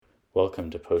Welcome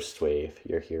to Postwave.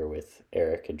 You're here with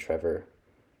Eric and Trevor,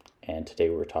 and today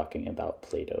we're talking about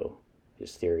Plato,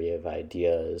 his theory of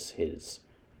ideas, his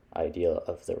idea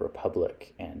of the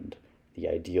republic, and the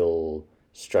ideal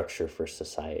structure for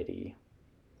society.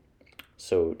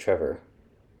 So, Trevor,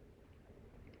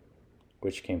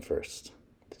 which came first,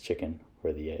 the chicken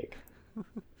or the egg?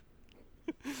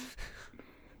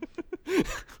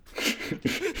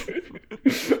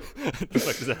 The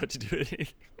fuck does that have to do with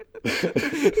it?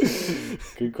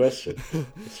 Good question.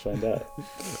 Let's find out.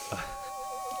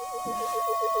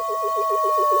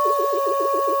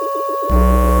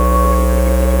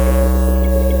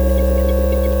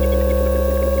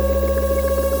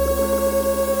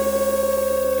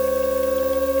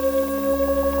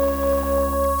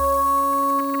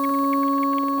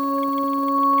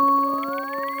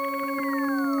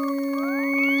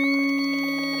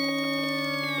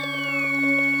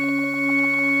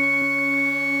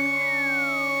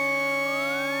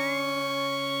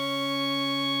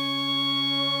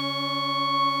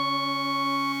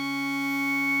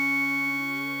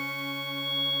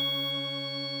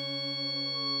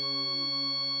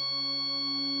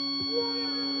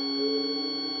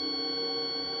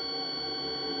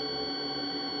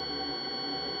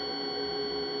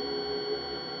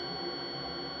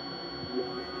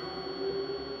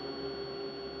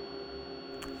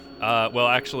 Well,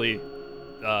 actually,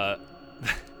 uh,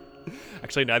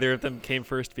 actually, neither of them came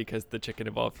first because the chicken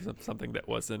evolved from something that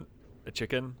wasn't a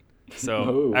chicken.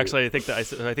 So, Oh, actually, I think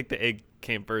the egg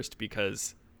came first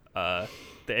because the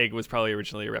egg was probably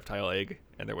originally a reptile egg,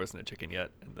 and there wasn't a chicken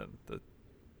yet. And then the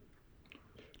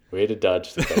way to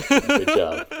dodge the question. Good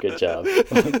job. Good job.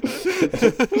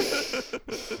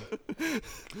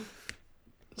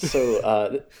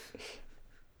 So,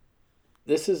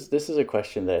 this is a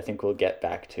question that I think we'll get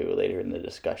back to later in the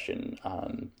discussion,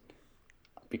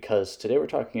 because today we're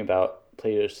talking about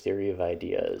Plato's theory of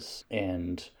ideas,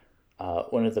 and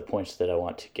one of the points that I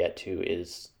want to get to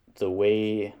is the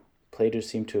way Plato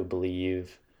seemed to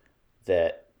believe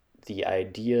that the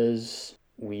ideas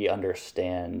we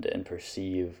understand and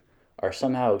perceive are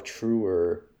somehow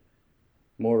truer,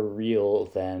 more real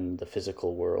than the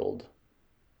physical world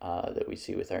that we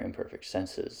see with our imperfect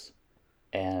senses.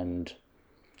 And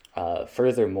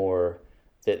furthermore,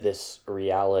 that this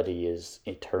reality is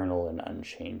eternal and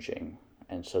unchanging.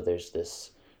 And so there's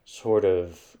this sort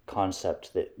of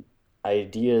concept that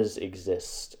ideas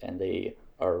exist and they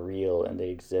are real and they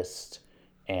exist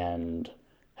and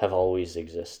have always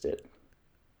existed.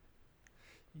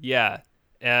 yeah,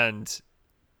 and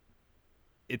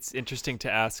it's interesting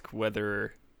to ask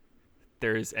whether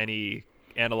there's any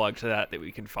analog to that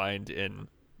we can find in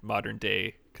modern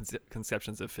day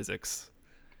conceptions of physics,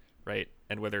 right?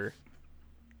 And whether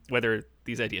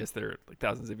these ideas that are like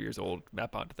thousands of years old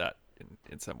map onto that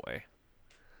in some way.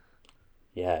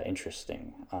 Yeah,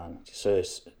 interesting. So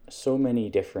there's so many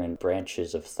different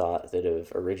branches of thought that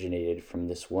have originated from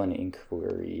this one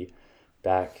inquiry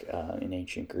back in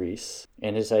ancient Greece.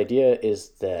 And his idea is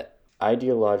that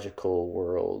ideological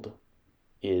world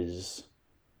is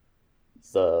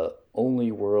the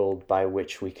only world by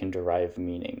which we can derive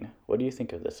meaning. What do you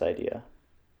think of this idea?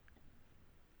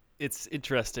 It's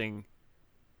interesting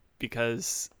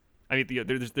because I mean,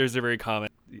 there's a very common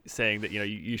saying that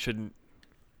you shouldn't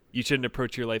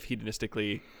approach your life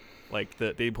hedonistically. Like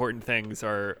the important things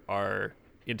are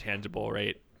intangible,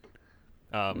 right?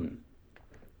 Um, Mm.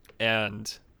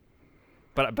 and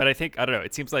but I think I don't know.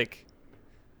 It seems like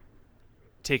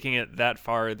taking it that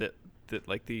far that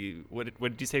like the what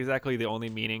did you say exactly? The only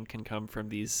meaning can come from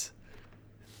these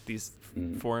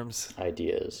Mm. forms.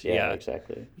 Ideas. Yeah, Yeah,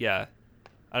 exactly. yeah.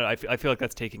 I don't know, I feel like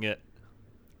that's taking it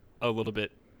a a little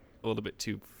bit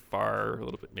too far, a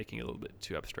little bit making it a little bit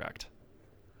too abstract.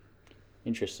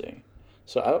 Interesting.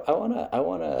 So I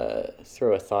wanna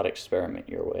throw a thought experiment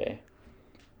your way.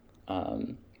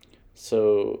 Um,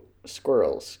 so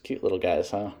squirrels, cute little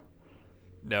guys, huh?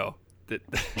 No, that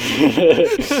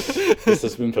This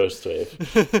has been Postwave.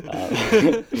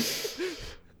 Um,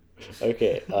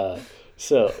 okay,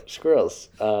 so squirrels.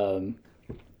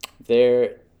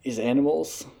 They're these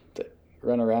animals that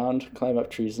run around, climb up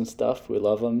trees and stuff. We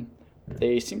love them.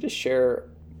 They seem to share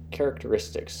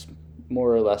characteristics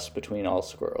more or less between all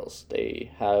squirrels.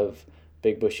 They have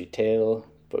big bushy tail,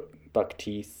 buck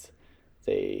teeth.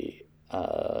 They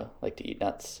like to eat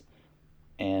nuts,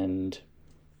 and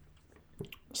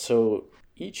so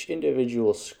each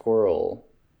individual squirrel,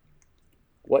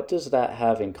 what does that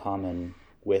have in common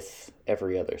with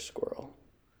every other squirrel?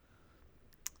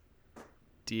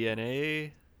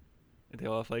 DNA. They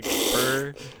all have like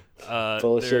fur.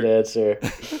 Bullshit They're answer.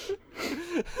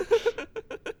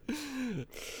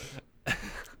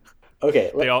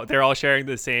 Okay. They're all sharing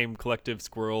the same collective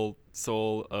squirrel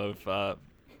soul of There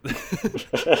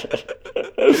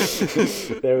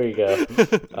we go.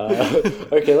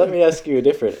 Okay, let me ask you a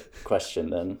different question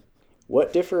then.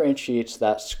 What differentiates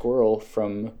that squirrel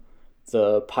from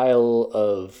the pile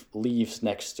of leaves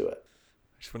next to it?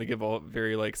 I just want to give all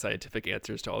very like scientific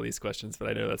answers to all these questions, but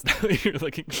I know that's not what you're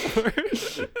looking for.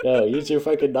 No, use your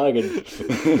fucking noggin.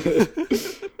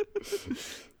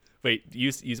 Wait,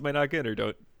 use my noggin or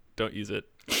don't use it.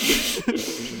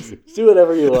 Do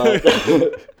whatever you want.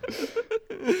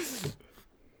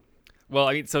 Well,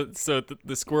 I mean, so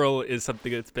the squirrel is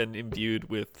something that's been imbued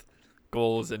with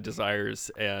goals and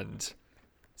desires and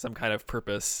some kind of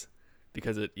purpose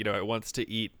because it wants to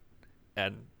eat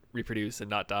and reproduce and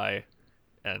not die,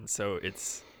 and so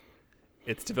it's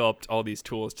developed all these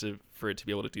tools for it to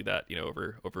be able to do that,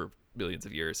 over millions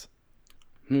of years.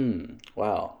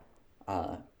 Wow.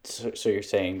 So you're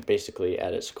saying basically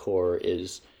at its core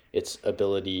is its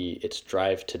ability, its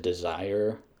drive to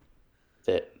desire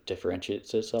that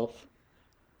differentiates itself?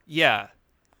 Yeah,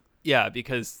 yeah,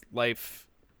 because life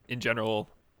in general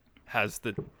has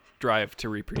the drive to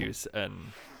reproduce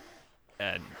and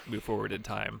move forward in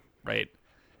time, right?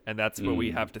 And that's what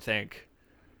we have to thank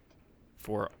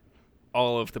for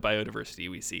all of the biodiversity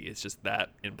we see. It's just that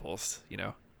impulse.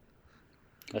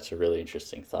 That's a really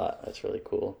interesting thought. That's really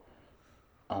cool.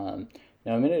 Now,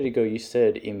 a minute ago, you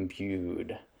said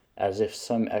imbued, as if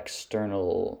some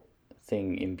external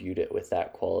thing imbued it with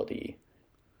that quality.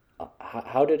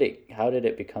 How did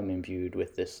it become imbued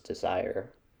with this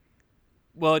desire?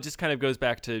 Well, it just kind of goes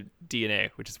back to DNA,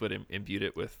 which is what imbued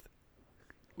it with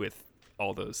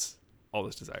all those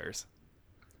desires.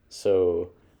 So,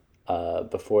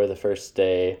 before the first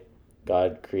day,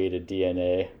 God created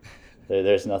DNA.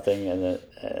 There's nothing,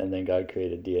 and then God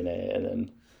created DNA, and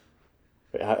then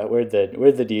where'd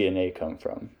the DNA come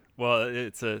from? Well,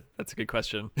 that's a good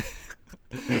question.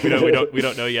 we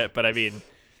don't know yet, but I mean,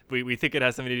 we think it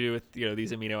has something to do with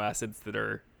these amino acids that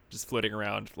are just floating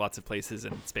around lots of places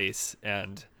in space,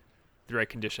 and the right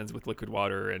conditions with liquid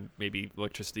water and maybe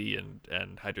electricity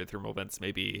and hydrothermal vents,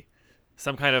 maybe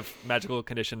some kind of magical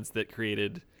conditions that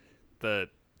created the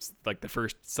the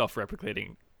first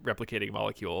self-replicating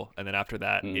molecule, and then after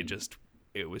that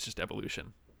it was just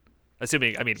evolution.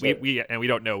 Assuming, I mean, So, we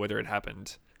don't know whether it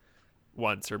happened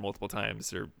once or multiple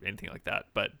times or anything like that,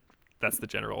 but that's the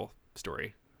general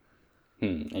story.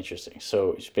 interesting.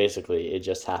 So basically, it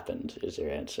just happened. Is your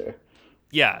answer?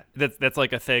 Yeah, that's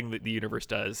like a thing that the universe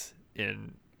does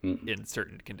in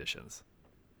certain conditions.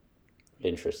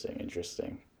 Interesting.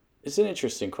 Interesting. It's an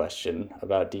interesting question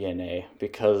about DNA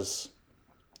because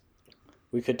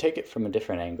we could take it from a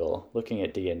different angle. Looking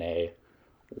at DNA,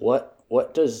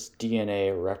 what does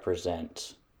DNA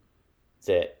represent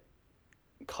that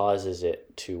causes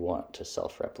it to want to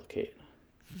self-replicate?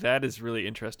 That is really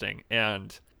interesting,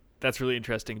 and that's really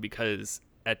interesting because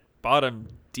at bottom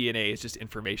DNA is just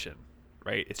information,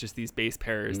 right? It's just these base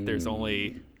pairs. There's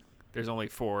only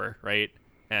four, right?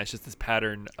 And it's just this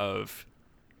pattern of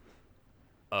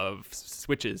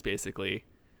switches basically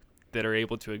that are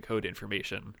able to encode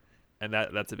information, and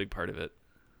that's a big part of it.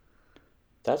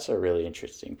 That's a really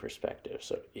interesting perspective.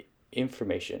 So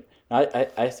information. Now,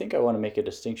 I think I want to make a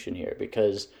distinction here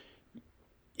because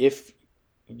if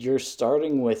you're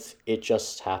starting with it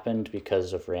just happened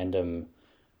because of random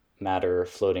matter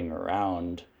floating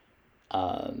around,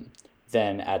 um,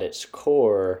 then at its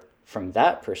core, from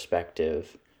that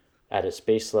perspective, at its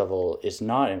base level, is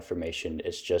not information.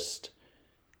 It's just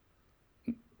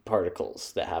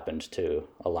particles that happened to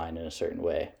align in a certain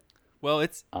way. Well,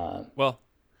 it's Um, well,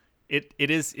 it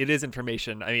is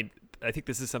information. I mean, I think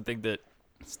this is something that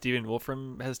Stephen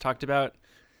Wolfram has talked about.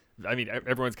 I mean,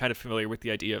 everyone's kind of familiar with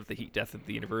the idea of the heat death of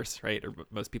the universe, right? Or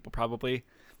most people probably.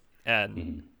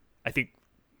 And I think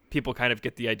people kind of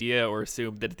get the idea or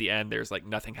assume that at the end there's like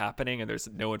nothing happening and there's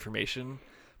no information.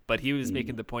 But he was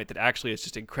making the point that actually it's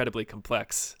just incredibly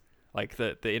complex. Like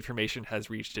the information has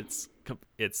reached its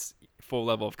full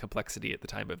level of complexity at the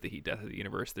time of the heat death of the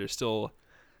universe. There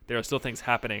are still things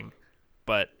happening,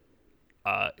 but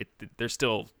there's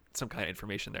still some kind of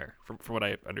information there from what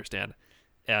I understand.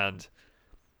 And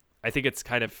I think it's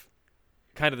kind of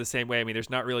the same way. I mean, there's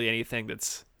not really anything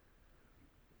that's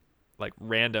like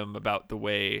random about the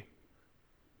way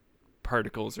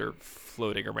particles are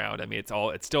floating around. I mean, it's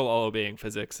still all obeying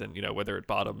physics, and whether at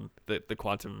bottom the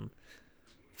quantum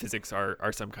physics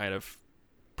are some kind of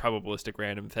probabilistic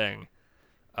random thing.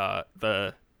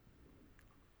 The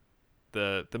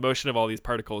motion of all these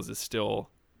particles is still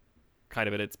kind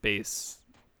of at its base,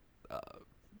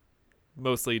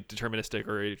 mostly deterministic,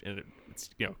 or it's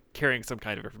carrying some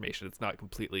kind of information. It's not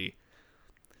completely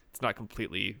it's not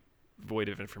completely void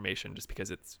of information just because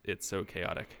it's so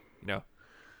chaotic, you know.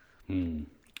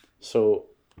 So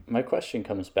my question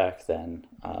comes back then.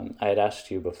 I had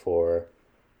asked you before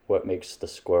what makes the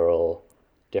squirrel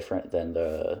different than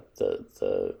the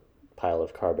pile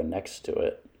of carbon next to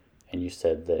it, and you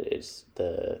said that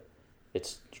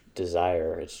its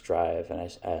desire, its drive, and I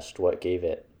asked what gave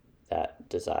it that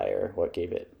desire, what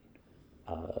gave it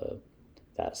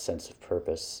that sense of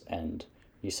purpose, and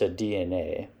you said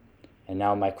DNA. And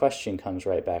now my question comes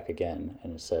right back again,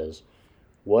 and it says,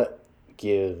 what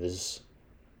gives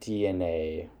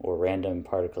DNA or random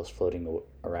particles floating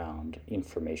around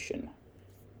information?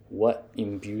 What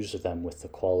imbues them with the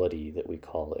quality that we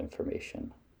call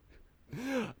information?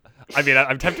 I mean,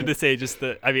 I'm tempted to say just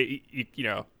the. I mean, you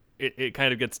know, it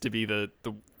kind of gets to be the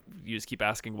you just keep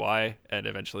asking why, and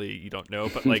eventually you don't know.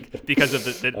 But like because of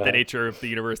the nature of the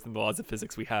universe and the laws of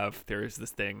physics we have, there is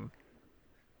this thing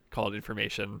called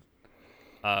information,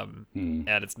 and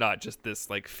it's not just this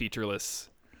like featureless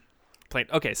plain.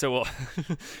 Okay, so we'll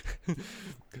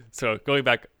so going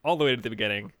back all the way to the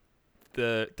beginning.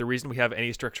 The reason we have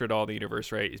any structure at all in the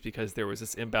universe, right, is because there was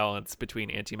this imbalance between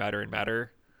antimatter and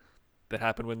matter that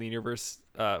happened when the universe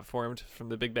formed from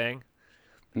the Big Bang.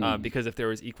 Because if there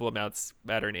was equal amounts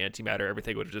matter and antimatter,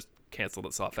 everything would have just canceled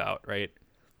itself out, right?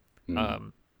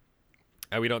 And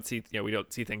we don't see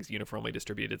things uniformly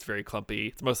distributed. It's very clumpy.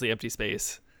 It's mostly empty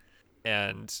space,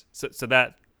 and so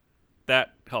that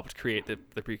helped create the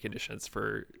preconditions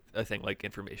for a thing like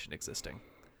information existing.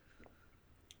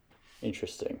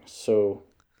 Interesting. So,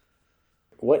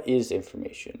 what is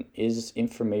information? Is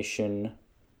information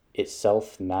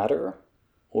itself matter,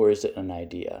 or is it an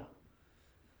idea?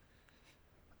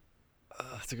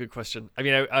 That's a good question. I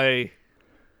mean, I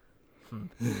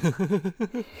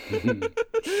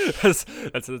that's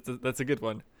a good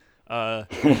one.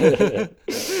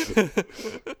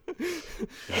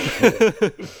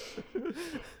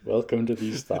 Welcome to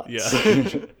these thoughts.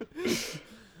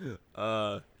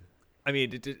 Yeah. I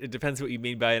mean, it depends what you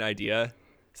mean by an idea.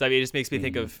 So I mean, it just makes me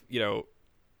think of, you know,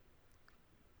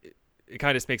 it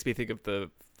kind of just makes me think of the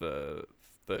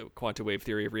quantum wave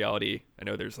theory of reality. I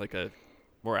know there's like a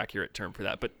more accurate term for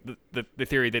that, but the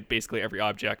theory that basically every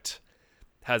object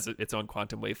has its own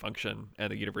quantum wave function,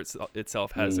 and the universe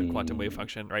itself has a quantum wave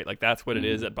function, right? Like that's what it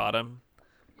is at bottom,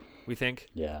 we think.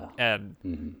 Yeah.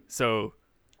 And so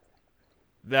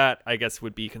that, I guess,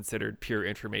 would be considered pure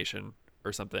information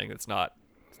or something. It's not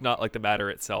like the matter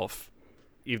itself,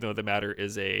 even though the matter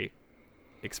is a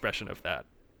expression of that.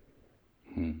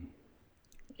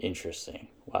 Interesting.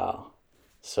 Wow.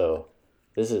 So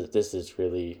this is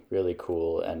really, really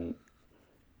cool, and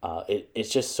it's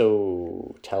just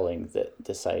so telling that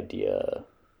this idea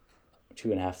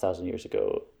 2,500 years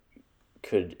ago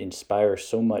could inspire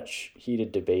so much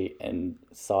heated debate and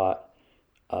thought,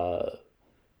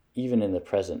 even in the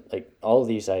present. Like all of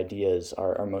these ideas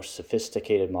are our most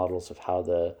sophisticated models of how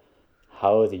the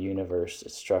universe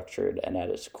is structured, and at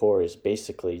its core is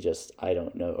basically just I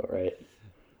don't know, right?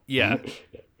 Yeah.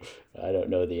 I don't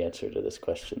know the answer to this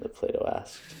question that Plato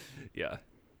asked. Yeah.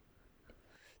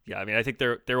 Yeah, I mean, I think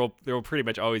there will pretty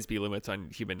much always be limits on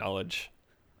human knowledge,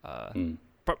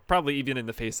 probably even in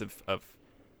the face of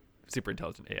super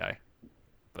intelligent AI,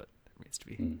 but it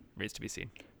remains to be seen.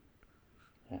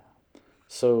 Yeah.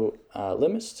 So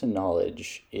limits to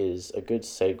knowledge is a good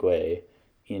segue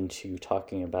into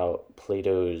talking about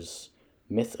Plato's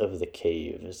myth of the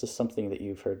cave. Is this something that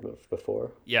you've heard of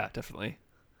before? Yeah, definitely.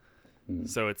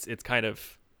 So it's kind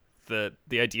of the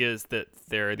idea is that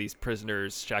there are these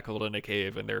prisoners shackled in a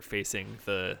cave and they're facing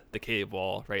the cave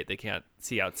wall, right? They can't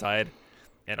see outside,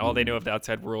 and all they know of the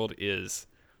outside world is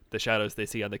the shadows they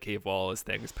see on the cave wall as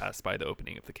things pass by the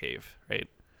opening of the cave, right?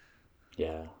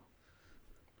 Yeah.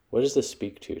 What does this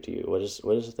speak to you? What is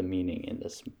the meaning in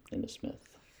this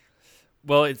myth?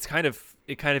 Well, it kind of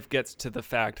gets to the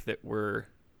fact that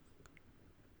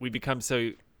we become so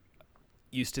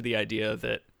used to the idea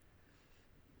that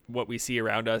what we see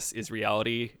around us is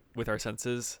reality with our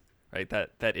senses, right?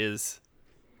 That is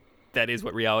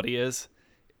what reality is.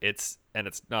 It's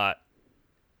not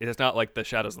like the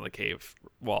shadows on the cave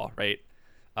wall, right?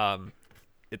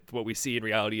 What we see in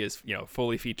reality is, you know,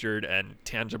 fully featured and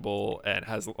tangible and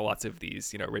has lots of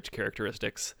these, you know, rich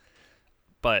characteristics.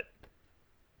 But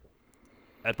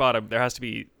at bottom, there has to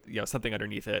be, you know, something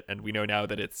underneath it, and we know now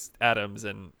that it's atoms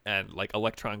and like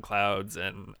electron clouds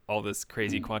and all this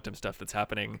crazy quantum stuff that's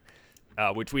happening,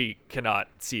 which we cannot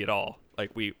see at all. Like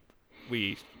we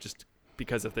just,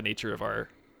 because of the nature of our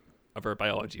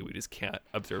biology, we just can't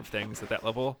observe things at that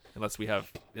level unless we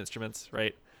have instruments,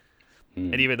 right?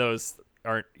 And even those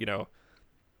aren't, you know,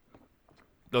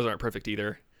 those aren't perfect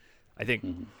either. I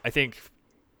think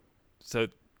so.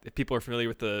 If people are familiar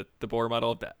with the Bohr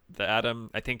model of the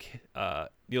atom, I think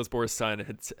Niels Bohr's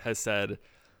son has said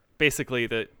basically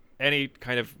that any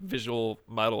kind of visual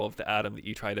model of the atom that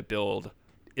you try to build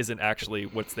isn't actually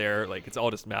what's there. Like, it's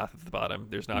all just math at the bottom.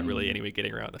 There's not really any way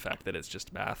getting around the fact that it's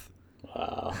just math.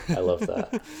 Wow, I love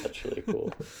that. That's really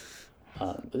cool.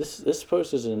 This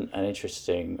poses an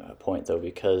interesting point, though,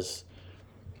 because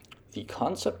the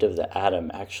concept of the atom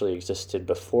actually existed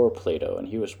before Plato, and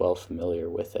he was well familiar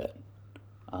with it.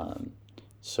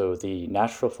 So the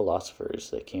natural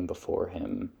philosophers that came before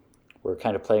him were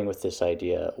kind of playing with this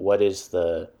idea: what is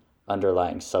the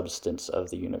underlying substance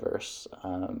of the universe?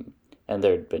 And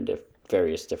there had been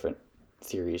various different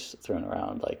theories thrown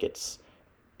around, like it's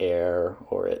air,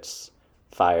 or it's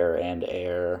fire and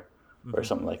air, or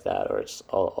something like that, or it's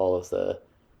all of the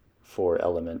four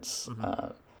elements.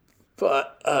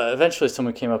 But eventually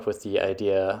someone came up with the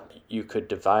idea you could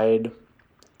divide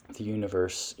the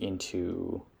universe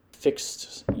into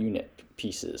fixed unit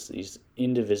pieces, these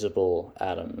indivisible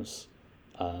atoms,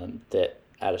 that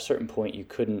at a certain point you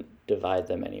couldn't divide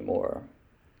them anymore.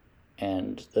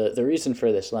 And the reason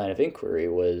for this line of inquiry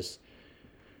was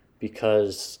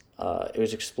because it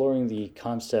was exploring the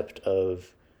concept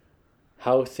of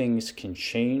how things can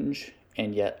change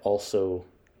and yet also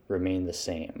remain the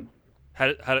same. How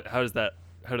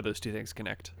do those two things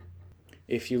connect?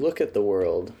 If you look at the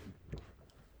world,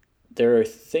 there are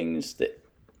things that,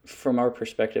 from our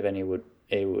perspective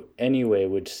anyway,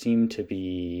 would seem to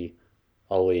be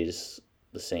always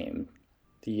the same.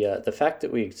 The fact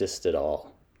that we exist at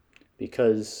all,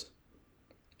 because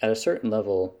at a certain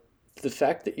level, the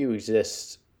fact that you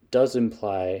exist does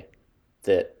imply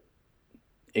that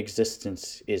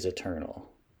existence is eternal.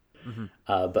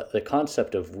 But the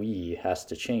concept of we has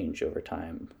to change over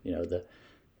time. The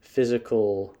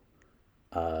physical,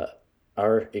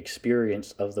 our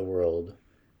experience of the world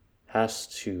has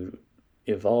to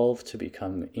evolve to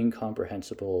become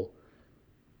incomprehensible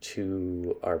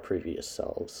to our previous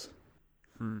selves.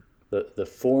 The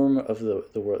form of the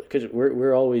world, because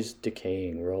we're always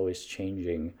decaying, we're always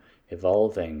changing,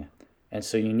 evolving, and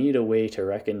so you need a way to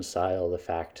reconcile the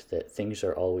fact that things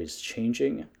are always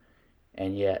changing,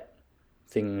 and yet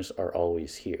things are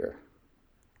always here.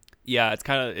 Yeah,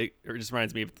 it just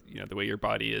reminds me of the way your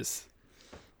body is,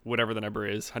 whatever the number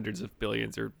is, hundreds of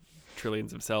billions or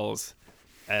trillions of cells,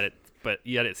 but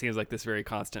yet it seems like this very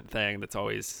constant thing that's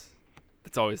always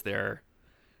there,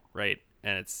 right?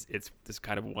 And it's this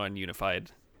kind of one unified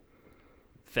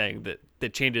thing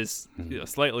that changes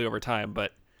slightly over time,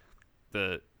 but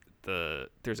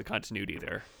there's a continuity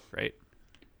there, right?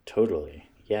 Totally,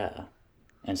 yeah.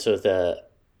 And so the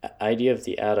idea of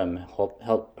the atom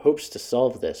hopes to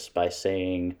solve this by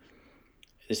saying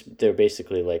they're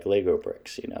basically like Lego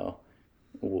bricks,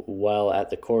 while at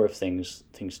the core of things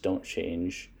don't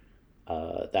change.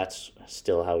 That's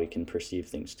still how we can perceive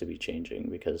things to be changing,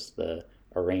 because the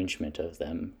arrangement of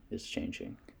them is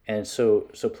changing. And so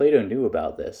Plato knew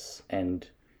about this, and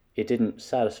it didn't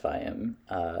satisfy him,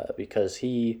 because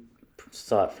he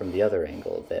saw it from the other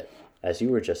angle, that, as you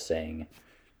were just saying,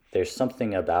 there's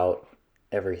something about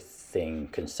everything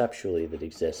conceptually that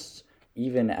exists,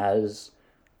 even as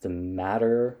the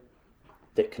matter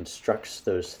that constructs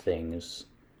those things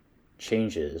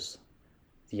changes,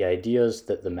 the ideas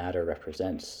that the matter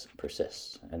represents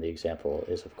persist. And the example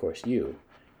is, of course,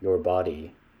 your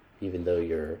body, even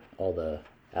though all the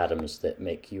atoms that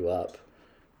make you up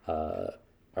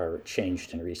are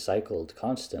changed and recycled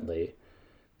constantly,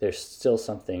 there's still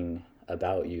something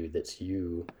about you that's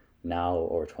you now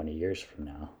or 20 years from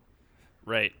now.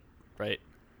 Right.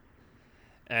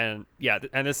 And yeah,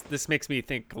 and this makes me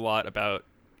think a lot about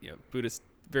various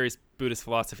Buddhist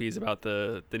philosophies about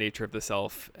the nature of the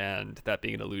self, and that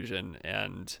being an illusion,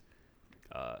 and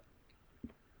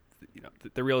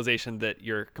the realization that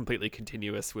you're completely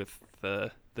continuous with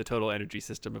the total energy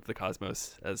system of the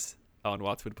cosmos, as Alan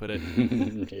Watts would put it.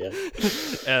 Yeah.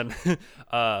 And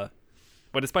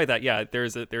but despite that, yeah,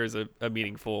 there's a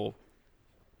meaningful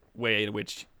way in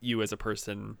which you as a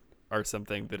person are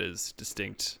something that is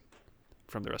distinct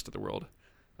from the rest of the world.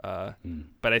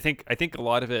 But I think a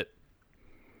lot of it,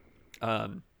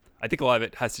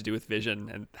 has to do with vision,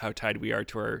 and how tied we are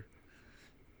to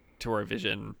our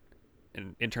vision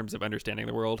in terms of understanding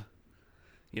the world,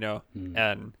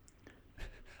 and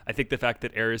I think the fact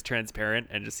that air is transparent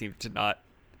and just seems to not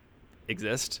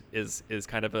exist is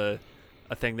kind of a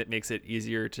thing that makes it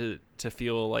easier to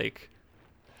feel like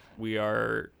we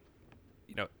are,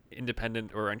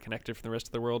 independent or unconnected from the rest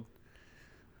of the world.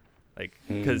 Like,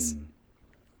 because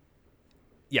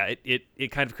yeah,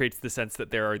 it kind of creates the sense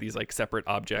that there are these like separate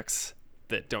objects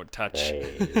that don't touch.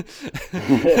 Right.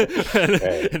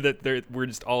 And that we're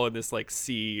just all in this like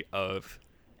sea of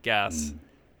gas, Mm.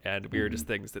 and we are Hmm. just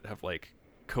things that have like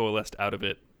coalesced out of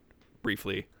it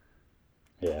briefly.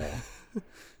 Yeah.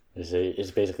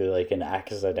 Is basically like an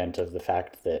accident of the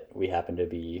fact that we happen to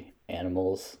be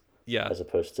animals Yeah, as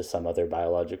opposed to some other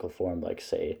biological form, like,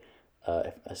 say,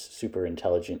 a super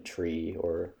intelligent tree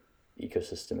or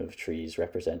ecosystem of trees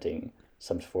representing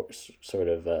sort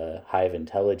of hive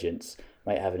intelligence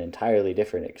might have an entirely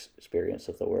different experience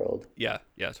of the world. yeah,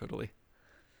 yeah, totally.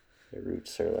 Their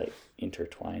roots are like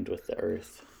intertwined with the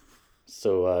earth.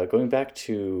 So, going back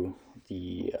to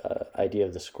the idea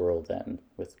of the squirrel, then,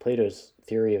 with Plato's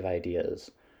theory of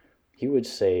ideas, he would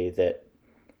say that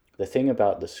the thing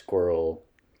about the squirrel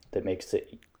that makes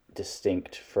it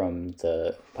distinct from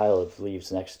the pile of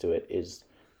leaves next to it is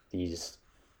these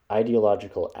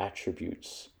ideological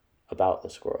attributes about the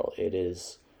squirrel. It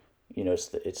is,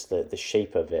 it's the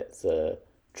shape of it, the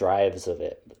drives of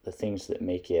it, the things that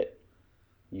make it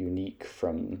unique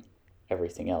from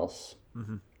everything else.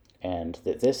 Hmm. And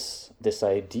that this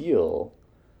ideal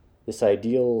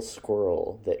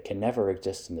squirrel that can never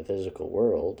exist in the physical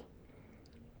world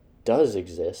does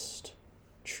exist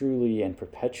truly and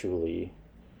perpetually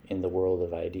in the world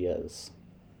of ideas.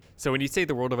 So when you say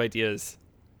the world of ideas,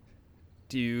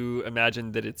 do you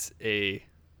imagine that it's a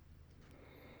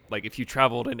like if you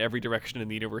traveled in every direction in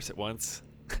the universe at once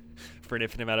for an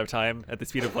infinite amount of time at the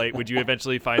speed of light, would you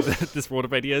eventually find this world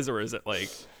of ideas, or is it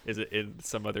in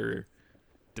some other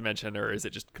dimension, or is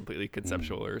it just completely Mm.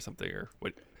 conceptual or something, or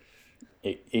what?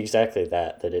 Exactly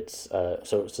that. That it's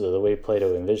so the way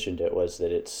Plato envisioned it was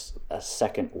that it's a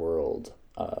second world,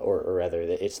 or rather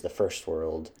that it's the first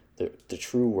world, the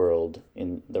true world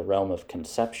in the realm of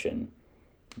conception.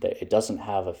 That it doesn't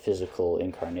have a physical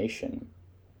incarnation,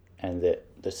 and that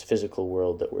this physical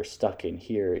world that we're stuck in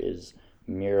here is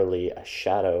merely a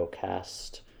shadow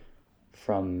cast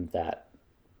from that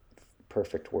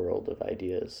perfect world of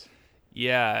ideas.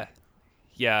 Yeah,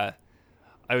 yeah.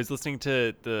 I was listening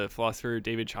to the philosopher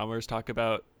David Chalmers talk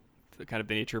about the kind of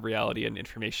the nature of reality and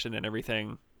information and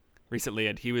everything recently,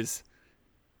 and he was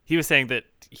saying that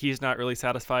he's not really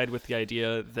satisfied with the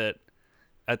idea that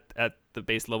at the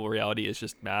base level reality is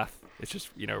just math. It's just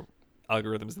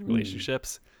algorithms and Mm.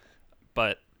 relationships.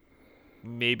 But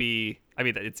maybe I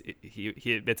mean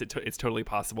he admits it's totally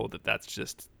possible that that's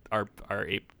just our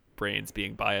ape brains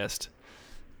being biased.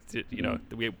 Mm.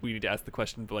 We need to ask the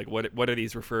question, like, what are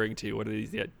these referring to? What are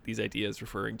these ideas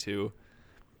referring to?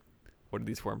 What are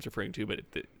these forms referring to? But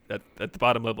at the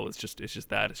bottom level, it's just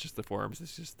that it's just the forms.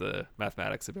 It's just the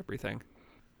mathematics of everything.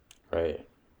 Right.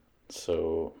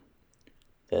 So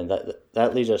then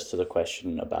that leads us to the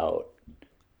question about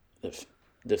the,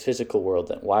 the physical world.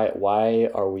 Then why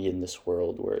are we in this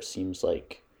world where it seems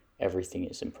like everything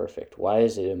is imperfect? Why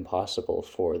is it impossible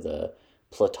for the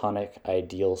platonic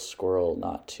ideal squirrel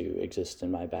not to exist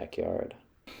in my backyard?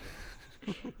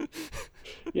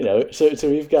 So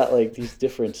we've got like these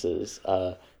differences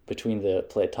between the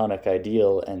platonic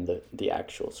ideal and the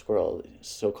actual squirrel,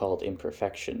 so-called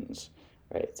imperfections,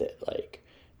 right? That, like,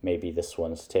 maybe this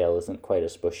one's tail isn't quite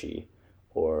as bushy,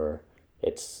 or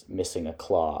it's missing a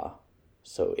claw,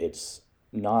 so it's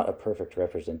not a perfect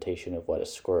representation of what a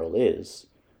squirrel is,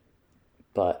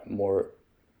 but more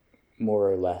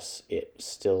or less it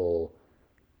still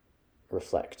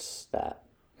reflects that.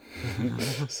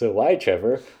 So why,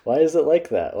 Trevor? Why is it like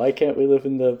that? Why can't we live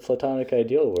in the platonic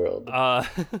ideal world? uh,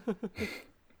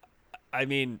 I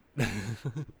mean,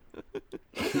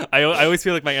 I always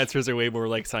feel like my answers are way more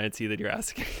like sciencey than you're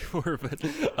asking for,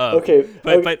 Okay,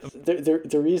 but okay.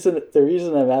 The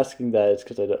reason I'm asking that is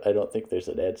because I don't think there's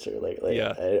an answer. Like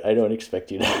yeah, I don't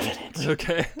expect you to have an answer.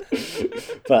 okay.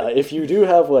 But if you do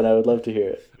have one, I would love to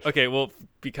hear it. Okay, well,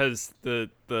 because the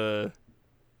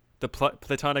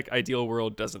platonic ideal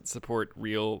world doesn't support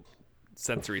real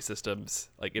sensory systems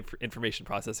like information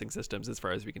processing systems, as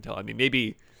far as we can tell. I mean,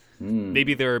 maybe Hmm.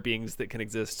 there are beings that can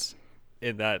exist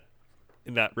in that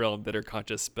realm that are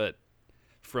conscious, but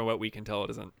from what we can tell,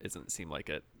 it doesn't seem like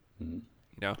it. You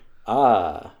know?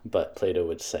 But Plato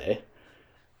would say,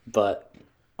 but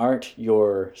aren't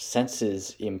your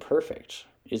senses imperfect?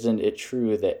 Isn't it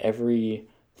true that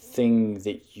everything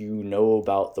that you know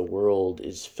about the world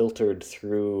is filtered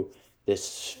through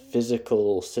this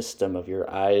physical system of your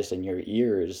eyes and your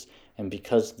ears? And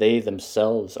because they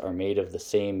themselves are made of the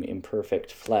same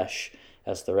imperfect flesh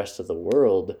as the rest of the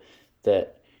world,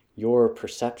 that your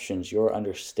perceptions, your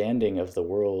understanding of the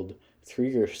world through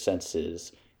your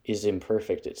senses is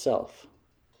imperfect itself.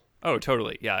 Oh,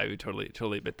 totally. Yeah, I would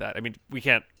totally admit that. I mean, we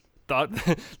can't. thought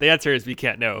the answer is we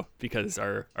can't know because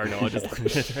our knowledge is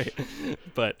limited, right?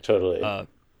 But Totally.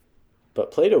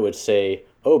 But Plato would say,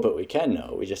 oh, but we can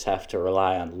know. We just have to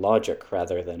rely on logic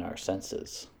rather than our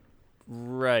senses.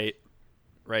 right,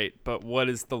 right. But what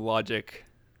is the logic?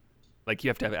 Like you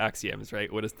have to have axioms,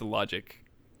 right? What is the logic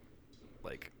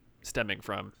like stemming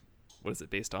from? What is it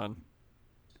based on?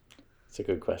 It's a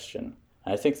good question.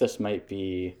 I think this might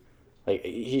be, like,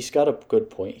 he's got a good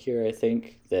point here, I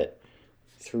think, that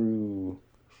through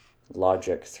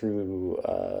logic, through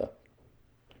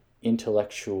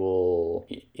intellectual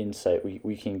insight,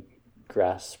 we can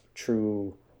grasp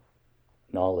true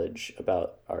knowledge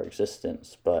about our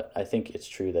existence. But I think it's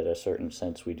true that in a certain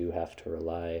sense we do have to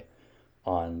rely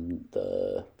on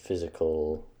the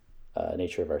physical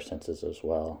nature of our senses as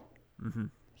well.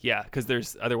 Yeah, because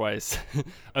there's otherwise,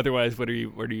 otherwise, what are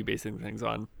you basing things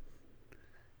on?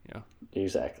 Yeah,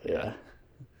 Exactly. yeah. Yeah.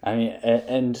 I mean,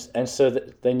 and so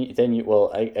then you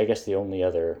well, I guess the only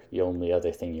other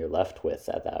thing you're left with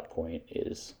at that point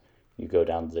is you go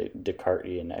down the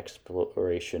Descartesian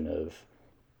exploration of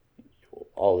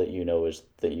all that you know is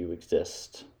that you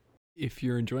exist. If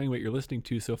you're enjoying what you're listening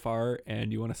to so far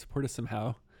and you want to support us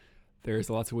somehow, there's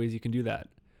lots of ways you can do that.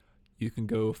 You can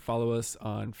go follow us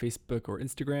on Facebook or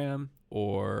Instagram,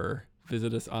 or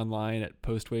visit us online at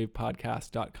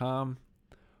postwavepodcast.com,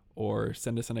 or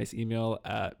send us a nice email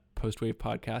at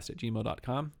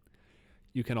postwavepodcast@gmail.com.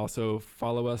 You can also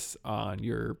follow us on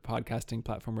your podcasting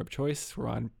platform of choice. We're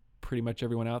on pretty much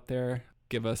everyone out there.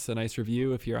 Give us a nice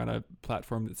review if you're on a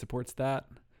platform that supports that,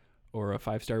 or a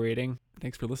 5-star rating.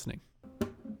 Thanks for listening.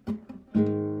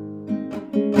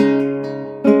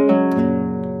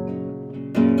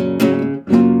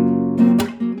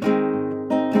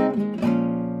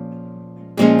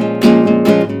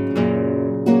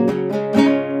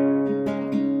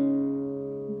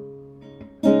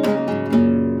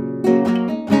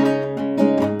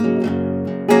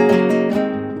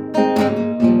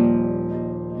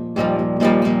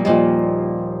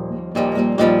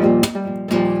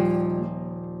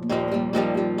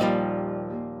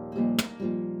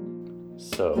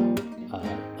 So,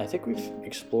 I think we've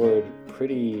explored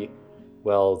pretty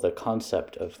well the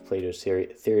concept of Plato's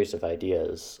theories of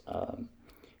ideas.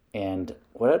 And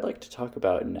what I'd like to talk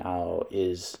about now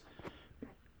is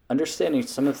understanding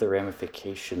some of the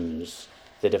ramifications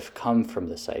that have come from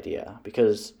this idea.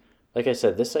 Because, like I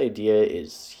said, this idea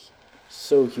is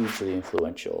so hugely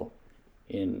influential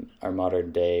in our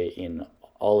modern day, in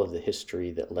all of the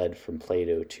history that led from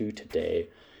Plato to today.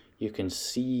 You can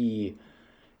see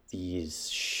these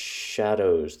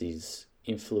shadows, these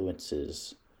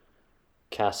influences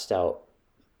cast out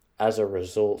as a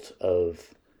result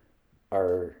of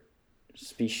our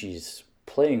species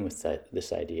playing with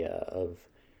this idea of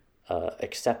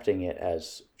accepting it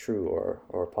as true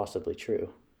or possibly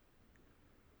true.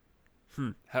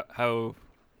 How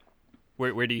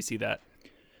where do you see that?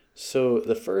 So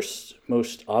the first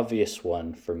most obvious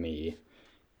one for me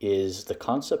is the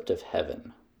concept of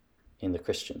heaven in the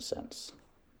Christian sense,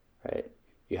 right?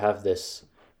 You have this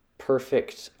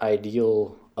perfect,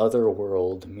 ideal other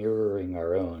world mirroring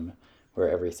our own where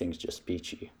everything's just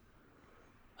beachy.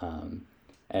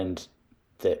 And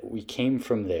that we came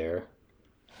from there,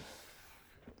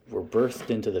 we're birthed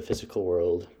into the physical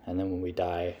world, and then when we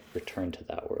die, return to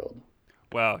that world.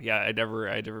 Wow, yeah, I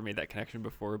never made that connection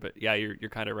before, but yeah, you're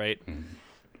kind of right.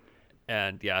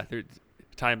 And yeah,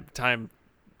 time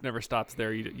never stops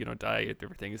there. You don't die.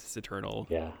 Everything is eternal.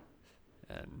 Yeah,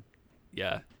 And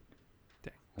yeah,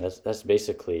 that's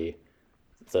basically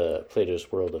the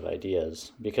Plato's world of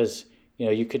ideas. Because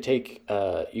you could take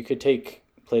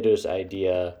Plato's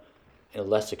idea in a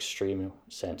less extreme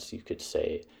sense. You could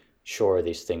say, sure,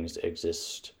 these things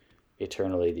exist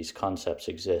eternally. These concepts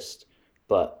exist,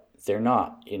 but they're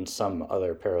not in some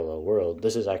other parallel world.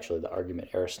 This is actually the argument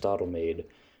Aristotle made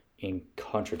in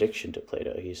contradiction to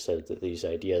Plato. He said that these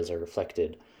ideas are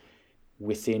reflected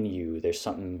within you. There's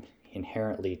something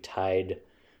inherently tied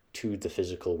to the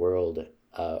physical world,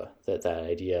 that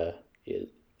idea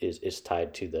is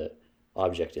tied to the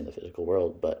object in the physical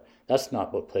world. But that's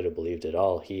not what Plato believed at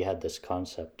all. He had this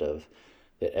concept of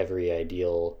that every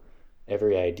idea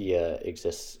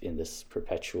exists in this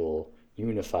perpetual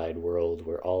unified world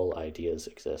where all ideas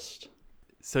exist.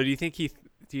 So do you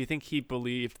think he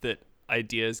believed that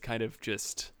ideas kind of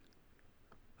just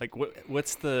like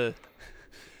what's the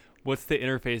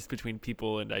interface between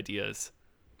people and ideas?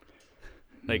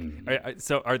 Like,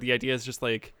 are the ideas just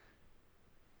like,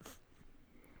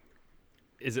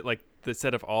 is it like the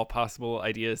set of all possible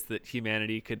ideas that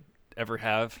humanity could ever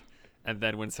have, and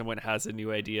then when someone has a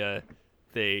new idea,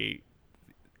 it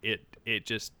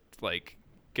just like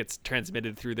gets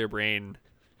transmitted through their brain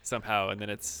somehow, and then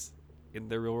it's in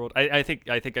the real world. I think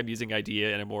I'm using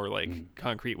idea in a more like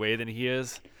concrete way than he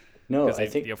is, No, because I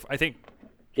think I think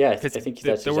yeah, because I think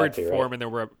that's the word exactly right. form and the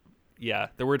word yeah,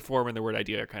 the word form and the word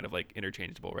idea are kind of like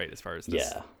interchangeable, right? As far as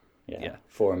this, Yeah, yeah. yeah,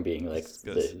 Form being like this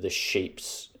goes. the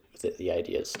shapes that the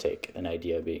ideas take, an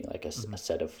idea being like a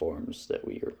set of forms that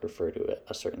we refer to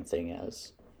a certain thing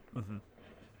as. Hmm.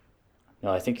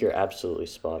 No, I think you're absolutely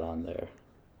spot on there.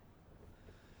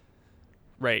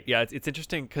 Right. Yeah, it's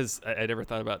interesting because I never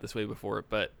thought about it this way before,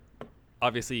 but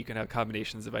obviously you can have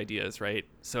combinations of ideas, right?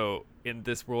 So in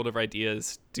this world of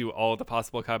ideas, do all the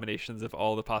possible combinations of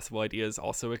all the possible ideas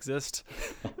also exist?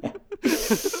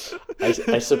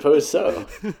 I suppose so.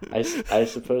 I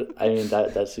suppose, I mean,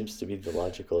 that seems to be the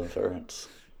logical inference.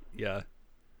 Yeah.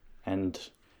 And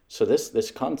so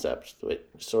this concept, which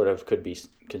sort of could be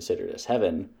considered as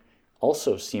heaven,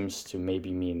 also seems to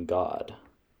maybe mean God.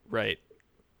 Right.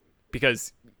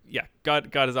 Because yeah,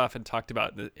 God is often talked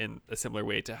about in a similar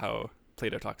way to how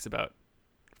Plato talks about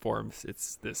forms.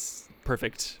 It's this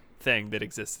perfect thing that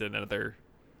exists in another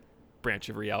branch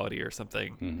of reality or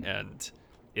something, Mm. and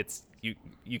it's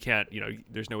you can't,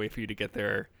 there's no way for you to get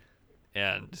there,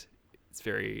 and it's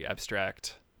very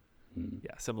abstract. Mm.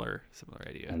 Yeah, similar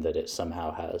idea. And that it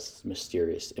somehow has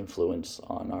mysterious influence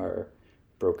on our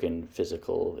broken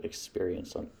physical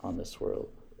experience on this world.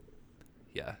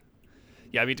 Yeah.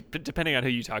 Yeah, I mean, depending on who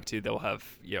you talk to, they'll have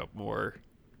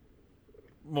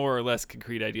more or less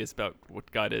concrete ideas about what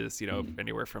God is. Mm.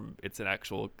 Anywhere from it's an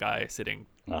actual guy sitting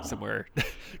Uh-huh. somewhere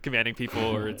commanding people,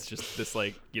 or it's just this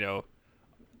like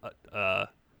uh,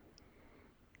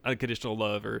 unconditional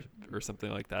love or something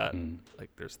like that. Mm. Like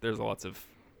there's lots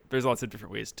of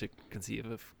different ways to conceive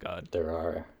of God. There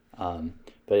are.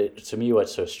 But to me,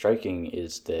 what's so striking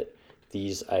is that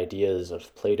these ideas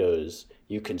of Plato's,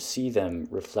 you can see them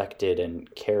reflected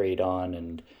and carried on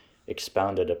and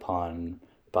expounded upon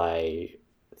by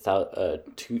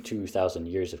 2,000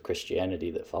 years of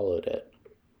Christianity that followed it,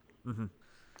 Hmm.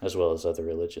 as well as other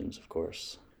religions, of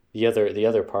course. The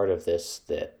other part of this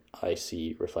that I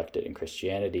see reflected in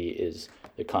Christianity is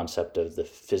the concept of the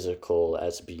physical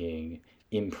as being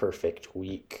imperfect,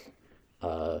 weak,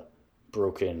 uh,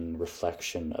 broken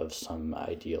reflection of some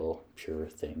ideal, pure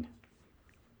thing.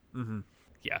 Hmm.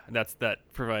 Yeah, and that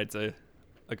provides a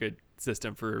good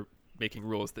system for making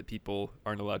rules that people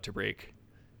aren't allowed to break,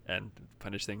 and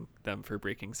punishing them for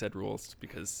breaking said rules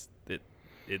because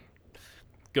it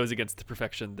goes against the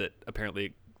perfection that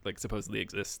apparently like supposedly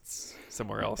exists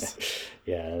somewhere else.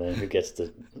 Yeah, and then who gets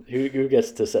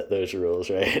to set those rules,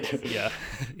 right? Yeah.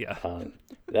 Yeah. um,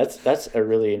 that's a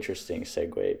really interesting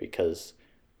segue because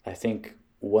I think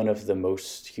one of the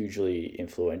most hugely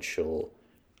influential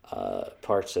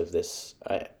parts of this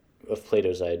of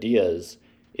Plato's ideas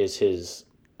is his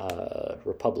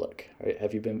Republic. Right?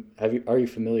 Are you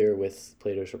familiar with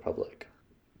Plato's Republic?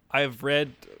 I've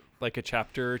read like a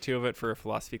chapter or two of it for a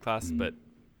philosophy class, Mm. but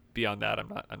beyond that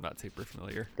I'm not super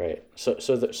familiar. Right. So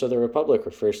the Republic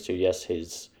refers to, yes,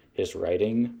 his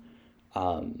writing,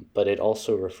 but it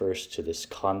also refers to this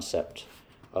concept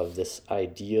of this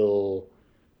ideal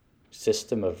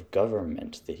system of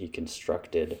government that he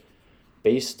constructed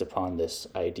based upon this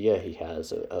idea he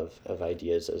has of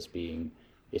ideas as being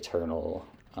eternal,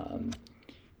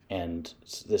 and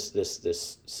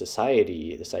this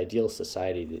society, this ideal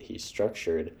society that he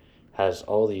structured, has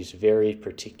all these very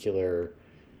particular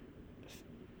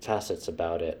facets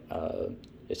about it.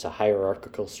 It's a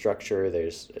hierarchical structure.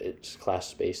 It's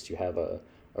class based. You have a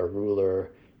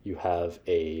ruler, you have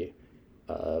a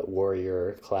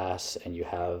warrior class, and you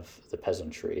have the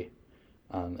peasantry.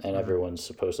 And Hmm. everyone's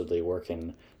supposedly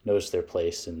knows their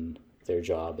place and their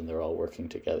job, and they're all working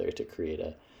together to create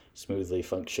a smoothly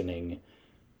functioning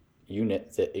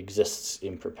unit that exists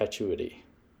in perpetuity.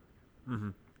 Hmm.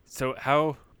 So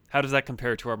how does that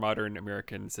compare to our modern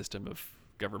American system of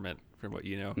government from what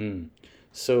you know? Mm.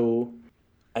 So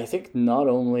I think not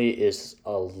only is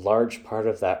a large part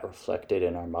of that reflected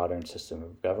in our modern system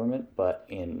of government, but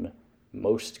in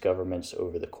most governments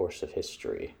over the course of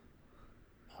history.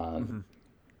 Um, Hmm.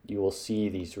 you will see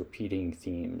these repeating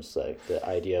themes, like the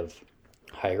idea of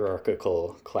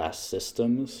hierarchical class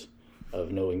systems,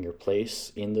 of knowing your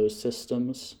place in those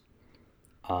systems,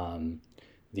 um,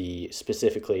 the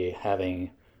specifically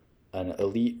having an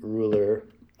elite ruler,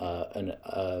 an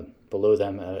below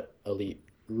them a elite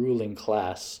ruling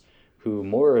class who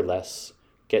more or less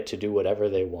get to do whatever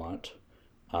they want.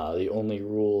 The only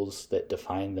rules that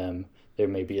define them, there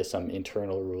may be some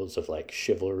internal rules of like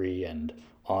chivalry and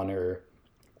honor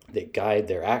that guide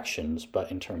their actions,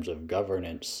 but in terms of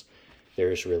governance,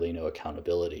 there is really no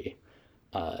accountability.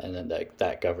 and then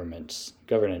that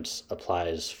governance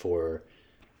applies for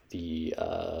the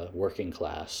working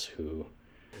class who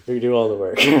do all the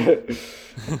work.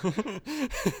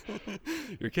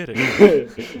 You're kidding.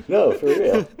 No, for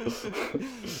real.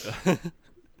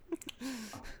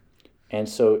 And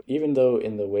so even though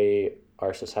in the way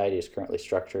our society is currently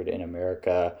structured in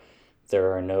America,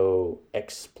 there are no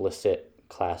explicit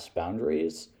class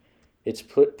boundaries, it's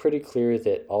pretty clear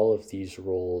that all of these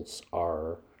roles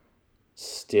are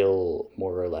still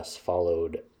more or less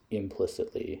followed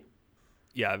implicitly.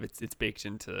 Yeah, it's baked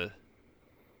into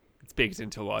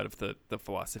a lot of the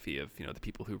philosophy of the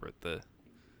people who wrote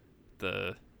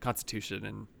the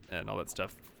Constitution and all that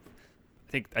stuff.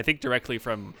 I think directly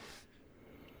from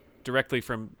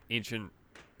ancient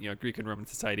Greek and Roman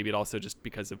society, but also just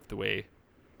because of the way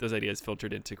those ideas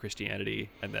filtered into Christianity,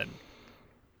 and then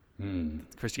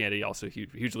Christianity also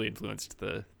hugely influenced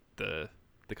the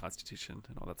Constitution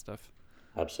and all that stuff.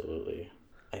 Absolutely.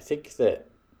 I think that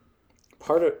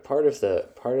part of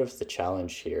the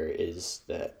challenge here is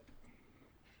that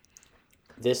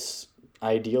this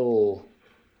ideal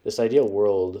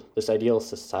world, this ideal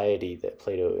society that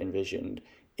Plato envisioned,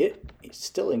 it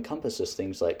still encompasses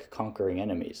things like conquering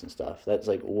enemies and stuff. That's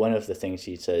like one of the things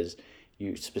he says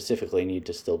you specifically need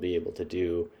to still be able to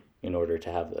do in order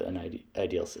to have an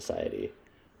ideal society.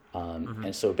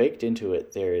 And so baked into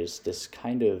it, there is this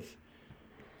kind of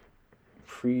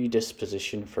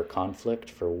predisposition for conflict,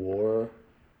 for war,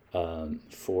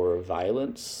 for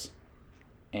violence.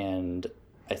 And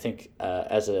I think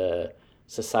as a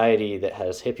society that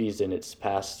has hippies in its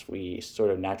past, we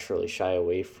sort of naturally shy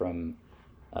away from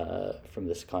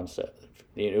this concept.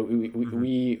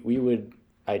 We would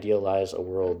idealize a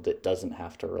world that doesn't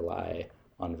have to rely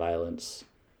on violence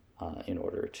in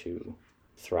order to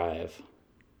thrive.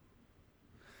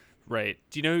 Right.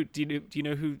 Do you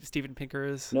know who Steven Pinker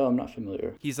is? No, I'm not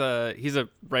familiar. He's a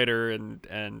writer and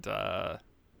I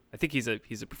think he's a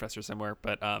professor somewhere,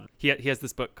 but he has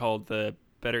this book called The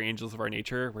Better Angels of Our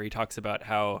Nature, where he talks about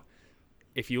how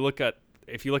if you look at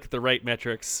the right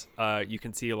metrics, you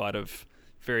can see a lot of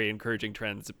very encouraging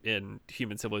trends in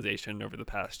human civilization over the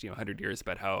past 100 years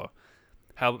about how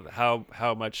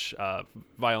much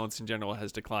violence in general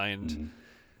has declined,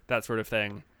 that sort of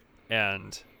thing,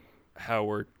 and how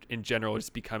we're in general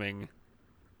just becoming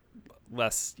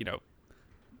less,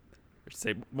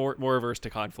 say more averse to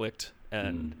conflict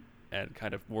and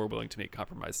kind of more willing to make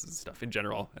compromises and stuff in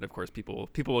general. And of course, people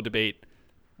will debate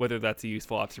whether that's a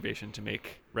useful observation to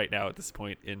make right now at this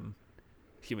point in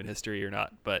human history or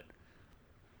not. But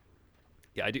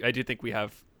yeah, I do think we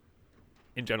have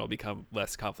in general become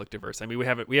less conflict averse. I mean,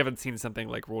 we haven't seen something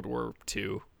like World War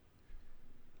II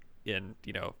in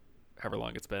however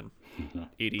long it's been,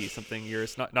 80 something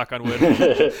years. Knock on wood. Yeah,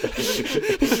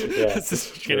 this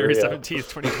is January 17th,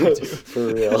 2022. For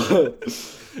real.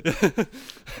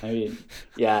 I mean,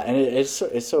 yeah, and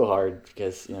it's so hard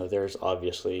because there's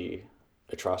obviously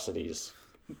atrocities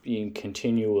being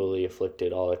continually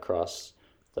afflicted all across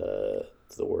the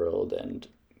world and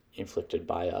inflicted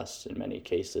by us in many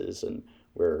cases, and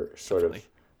we're sort of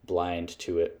blind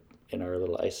to it in our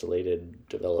little isolated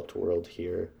developed world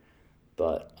here.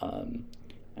 But I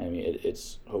mean,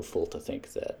 it's hopeful to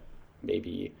think that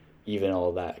maybe even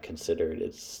all that considered,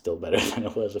 it's still better than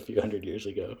it was a few hundred years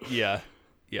ago. Yeah.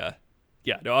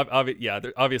 No,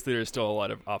 obviously there's still a lot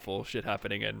of awful shit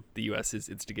happening, and the U.S. is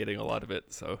instigating a lot of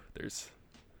it. So there's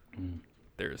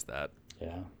that.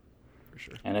 Yeah, for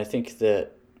sure. And I think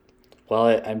that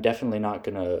while I'm definitely not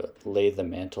going to lay the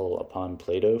mantle upon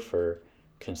Plato for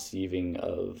conceiving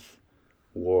of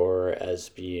war as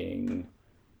being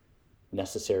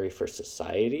necessary for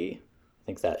society, I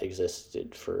think that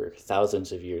existed for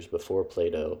thousands of years before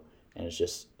Plato, and it's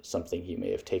just something he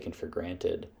may have taken for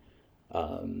granted.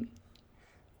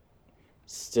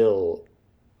 Still,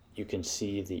 you can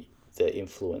see the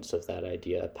influence of that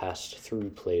idea passed through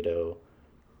Plato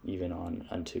even on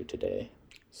unto today.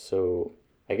 So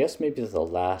I guess maybe the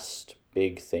last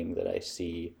big thing that I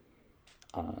see,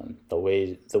 the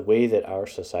way that our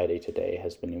society today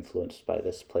has been influenced by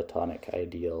this Platonic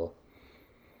ideal,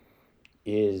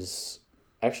 is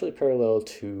actually parallel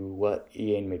to what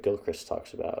Iain McGilchrist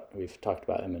talks about. We've talked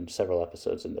about him in several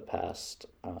episodes in the past.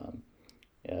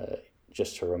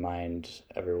 Just to remind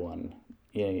everyone,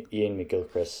 Iain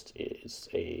McGilchrist is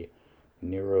a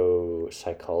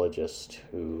neuropsychologist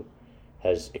who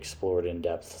has explored in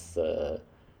depth the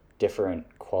different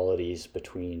qualities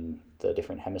between the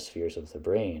different hemispheres of the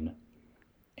brain.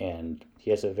 And he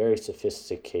has a very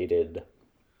sophisticated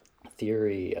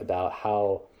theory about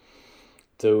how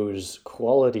those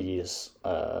qualities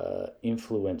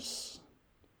influence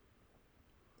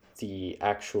the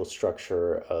actual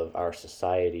structure of our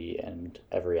society and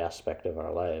every aspect of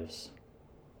our lives.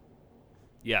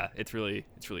 Yeah, it's really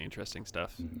interesting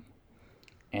stuff.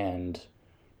 And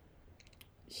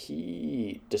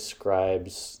he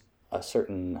describes a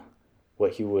certain,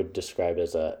 what he would describe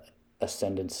as a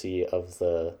ascendancy of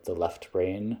the left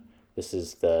brain. This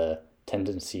is the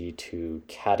tendency to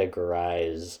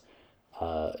categorize,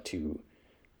 to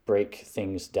break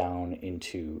things down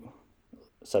into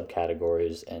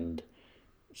subcategories and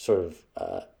sort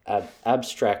of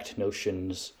abstract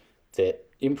notions that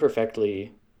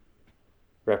imperfectly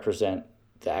represent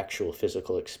the actual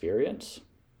physical experience.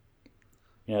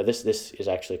 You know, this is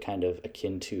actually kind of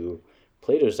akin to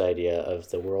Plato's idea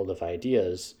of the world of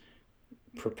ideas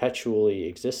perpetually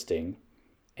existing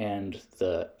and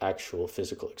the actual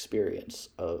physical experience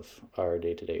of our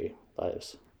day-to-day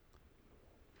lives.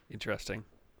 Interesting.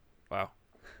 Wow.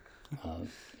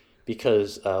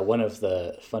 Because one of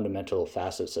the fundamental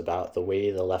facets about the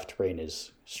way the left brain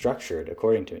is structured,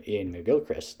 according to Ian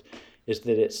McGilchrist, is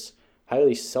that it's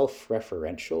highly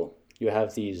self-referential. You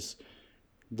have these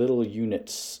little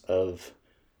units of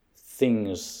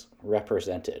things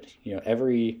represented. You know,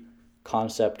 every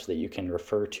concept that you can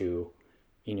refer to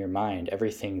in your mind,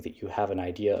 everything that you have an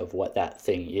idea of what that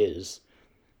thing is,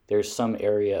 there's some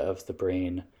area of the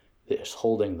brain that is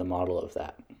holding the model of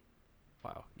that.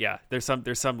 Wow. Yeah, there's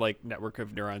some like network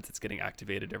of neurons that's getting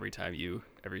activated every time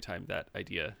that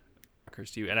idea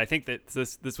occurs to you. And I think that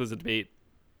this was a debate,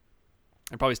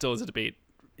 and probably still is a debate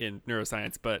in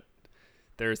neuroscience, but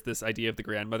there's this idea of the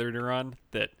grandmother neuron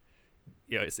that,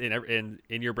 you know, it's in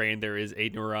your brain there is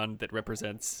a neuron that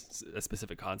represents a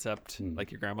specific concept,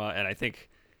 like your grandma. And I think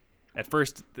at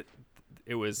first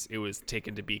it was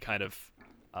taken to be kind of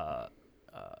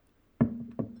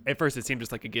at first it seemed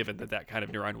just like a given that kind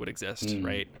of neuron would exist,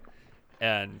 right?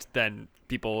 And then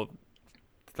people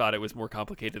thought it was more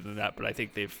complicated than that, but I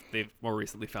think they've more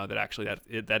recently found that actually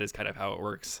that is kind of how it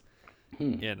works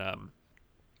in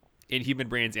human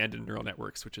brains and in neural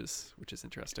networks, which is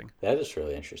interesting. That is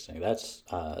really interesting.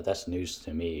 That's news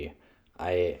to me.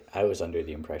 I was under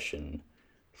the impression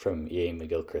from Ian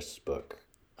McGilchrist's book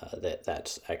that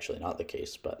that's actually not the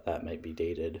case, but that might be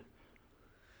dated.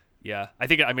 Yeah, I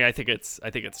think it's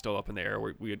still up in the air.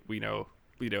 We know,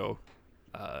 we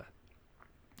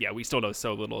still know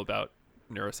so little about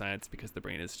neuroscience because the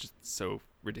brain is just so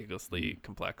ridiculously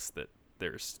complex that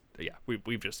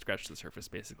we've just scratched the surface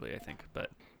basically, I think. But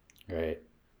right,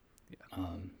 yeah,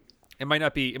 it might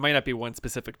not be one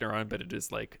specific neuron, but it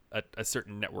is like a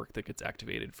certain network that gets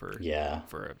activated for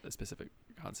a specific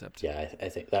concept. Yeah, I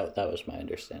think that was my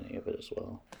understanding of it as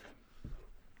well.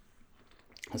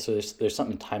 And so there's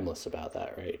something timeless about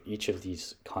that, right? Each of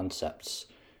these concepts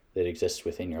that exist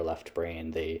within your left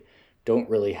brain, they don't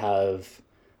really have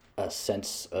a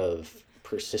sense of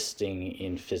persisting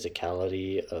in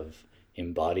physicality, of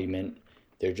embodiment.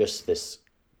 They're just this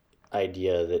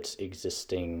idea that's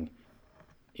existing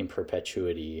in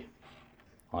perpetuity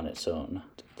on its own,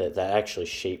 that actually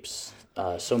shapes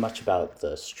so much about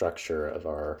the structure of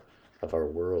our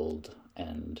world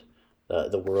and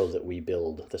the world that we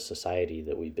build, the society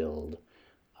that we build.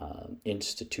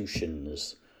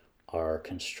 Institutions are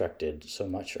constructed so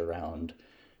much around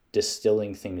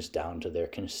distilling things down to their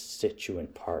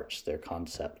constituent parts, their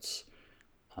concepts.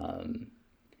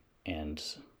 And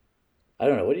I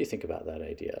don't know, what do you think about that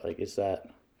idea? Like, is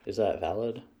that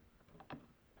valid?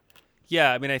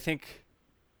 Yeah, I mean, I think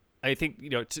you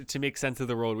know, to make sense of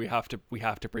the world, we have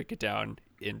to break it down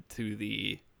into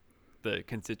the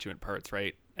constituent parts,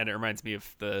 right? And it reminds me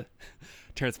of the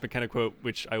Terence McKenna quote,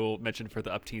 which I will mention for the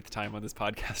upteenth time on this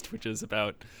podcast, which is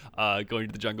about going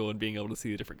to the jungle and being able to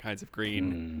see the different kinds of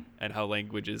green, and how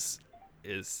language is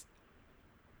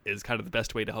kind of the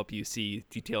best way to help you see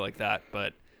detail like that.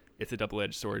 But it's a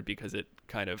double-edged sword because it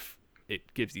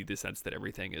gives you the sense that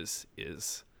everything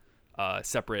is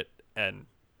separate and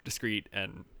discrete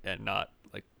and not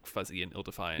like fuzzy and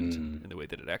ill-defined in the way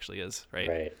that it actually is, right?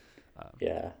 Right.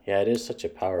 Yeah, it is such a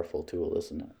powerful tool,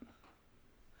 isn't it?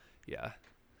 Yeah.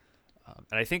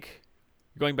 And I think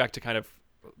going back to kind of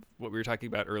what we were talking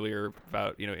about earlier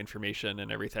about, you know, information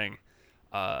and everything,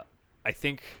 I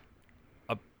think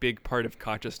a big part of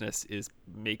consciousness is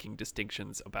making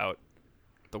distinctions about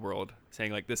the world,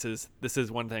 saying like this is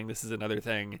one thing, this is another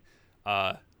thing,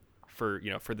 for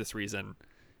this reason.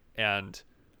 And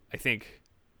I think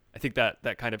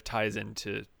that kind of ties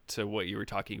into what you were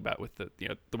talking about with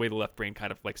the way the left brain kind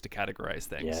of likes to categorize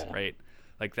things, right?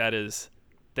 Like that is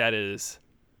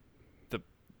the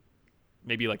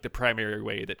maybe like the primary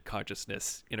way that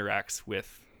consciousness interacts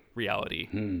with reality,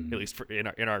 at least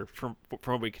from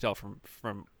what we can tell from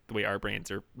the way our brains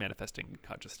are manifesting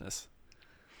consciousness.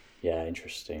 Yeah,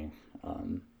 interesting.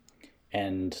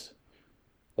 And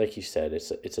like you said,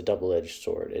 it's a double-edged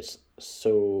sword. It's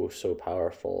so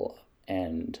powerful,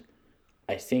 and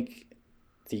I think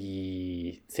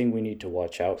the thing we need to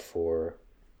watch out for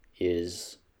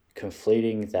is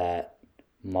conflating that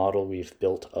model we've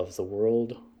built of the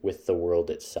world with the world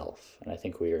itself. And I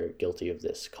think we are guilty of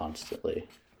this constantly.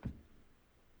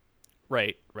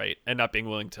 Right. And not being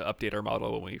willing to update our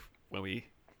model when we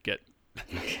get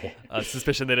a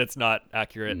suspicion that it's not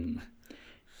accurate.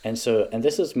 And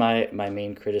this is my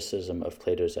main criticism of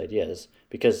Plato's ideas,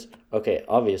 because, okay,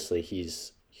 obviously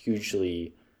he's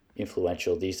hugely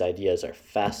influential. These ideas are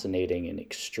fascinating and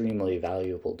extremely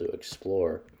valuable to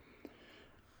explore.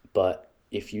 But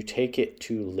if you take it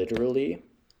too literally,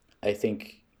 I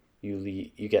think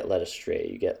you get led astray.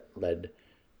 You get led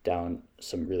down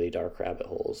some really dark rabbit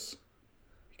holes.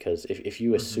 Because if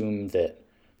you assume that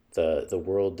the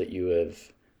world that you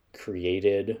have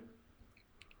created,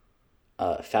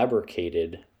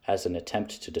 fabricated as an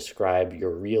attempt to describe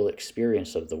your real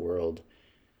experience of the world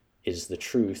is the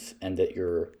truth, and that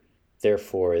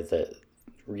therefore the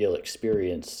real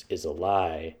experience is a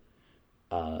lie,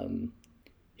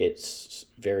 it's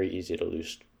very easy to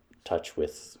lose touch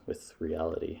with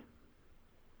reality.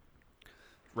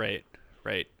 Right.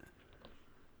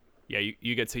 Yeah,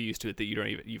 you get so used to it that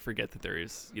you forget that there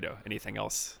is, anything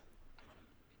else.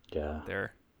 Yeah.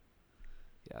 There.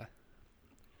 Yeah.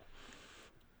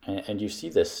 And you see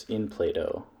this in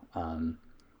Plato,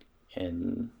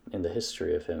 in the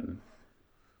history of him,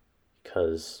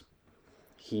 because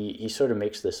he sort of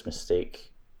makes this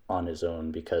mistake on his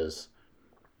own, because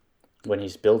when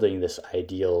he's building this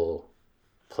ideal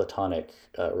Platonic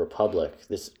republic,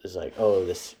 this is like,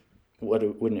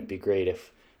 wouldn't it be great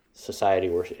if society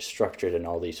were structured in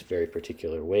all these very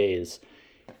particular ways,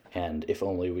 and if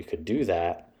only we could do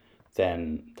that,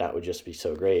 then that would just be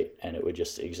so great, and it would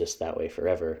just exist that way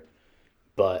forever.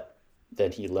 But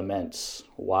then he laments,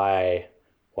 why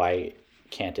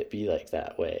can't it be like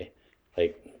that way?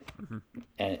 Like,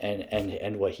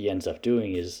 and what he ends up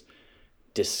doing is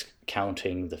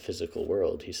discounting the physical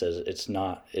world. He says, it's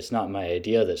not my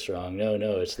idea that's wrong. No,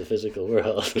 it's the physical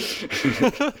world.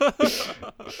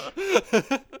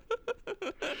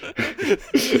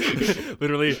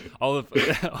 Literally, all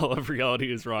of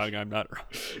reality is wrong. I'm not wrong.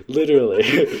 Literally,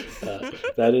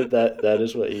 that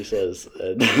is what he says,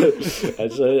 and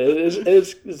so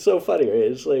it's so funny, right?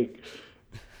 It's like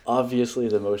obviously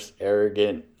the most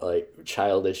arrogant, like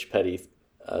childish, petty,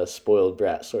 spoiled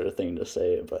brat sort of thing to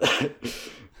say, but.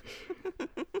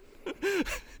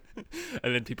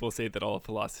 And then people say that all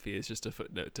philosophy is just a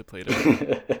footnote to Plato.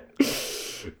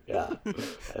 Yeah,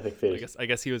 I think I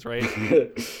guess he was right.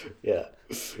 Yeah,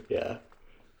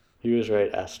 he was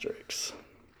right. Asterix.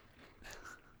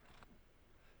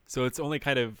 So it's only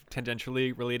kind of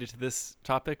tangentially related to this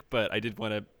topic, but I did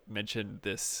want to mention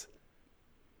this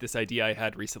idea I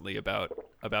had recently about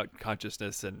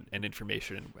consciousness and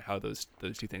information and how those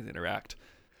two things interact.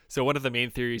 So one of the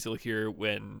main theories you'll hear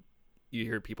when you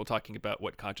hear people talking about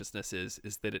what consciousness is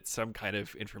that it's some kind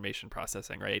of information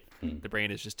processing, right? The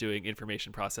brain is just doing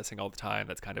information processing all the time.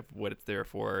 That's kind of what it's there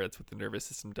for. That's what the nervous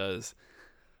system does.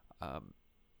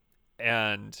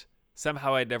 And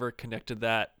somehow I never connected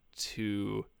that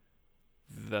to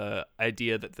the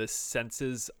idea that the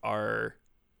senses are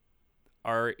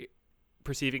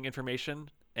perceiving information,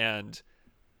 and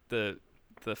the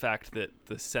fact that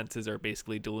the senses are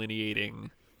basically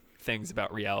delineating things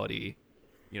about reality,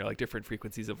 like different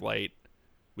frequencies of light.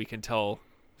 We can tell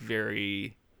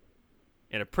in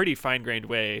a pretty fine-grained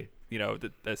way,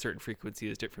 that a certain frequency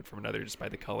is different from another just by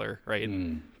the color, right?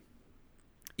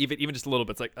 Even just a little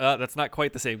bit, it's like, that's not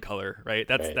quite the same color, right?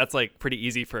 That's like pretty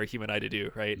easy for a human eye to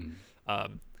do, right?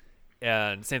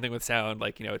 And same thing with sound,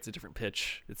 like, it's a different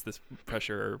pitch, it's this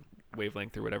pressure or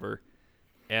wavelength or whatever.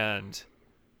 And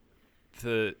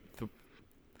the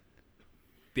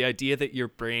idea that your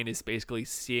brain is basically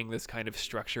seeing this kind of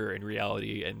structure in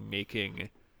reality and making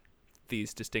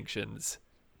these distinctions,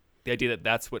 the idea that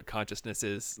that's what consciousness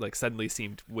is, like, suddenly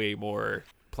seemed way more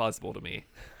plausible to me.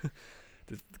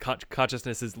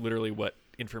 Consciousness is literally what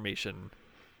information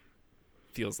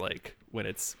feels like when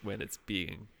it's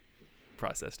being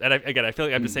processed. And I feel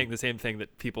like I'm just saying the same thing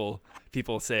that people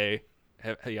say.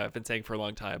 I've been saying for a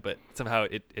long time, but somehow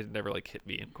it never like hit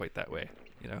me in quite that way,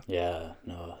 Yeah,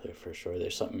 no, for sure.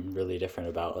 There's something really different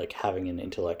about like having an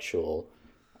intellectual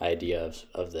idea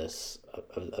of this,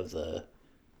 of the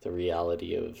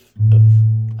reality of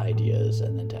ideas,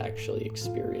 and then to actually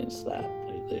experience that.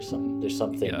 There's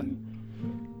something.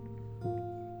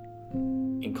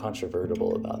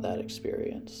 incontrovertible about that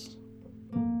experience.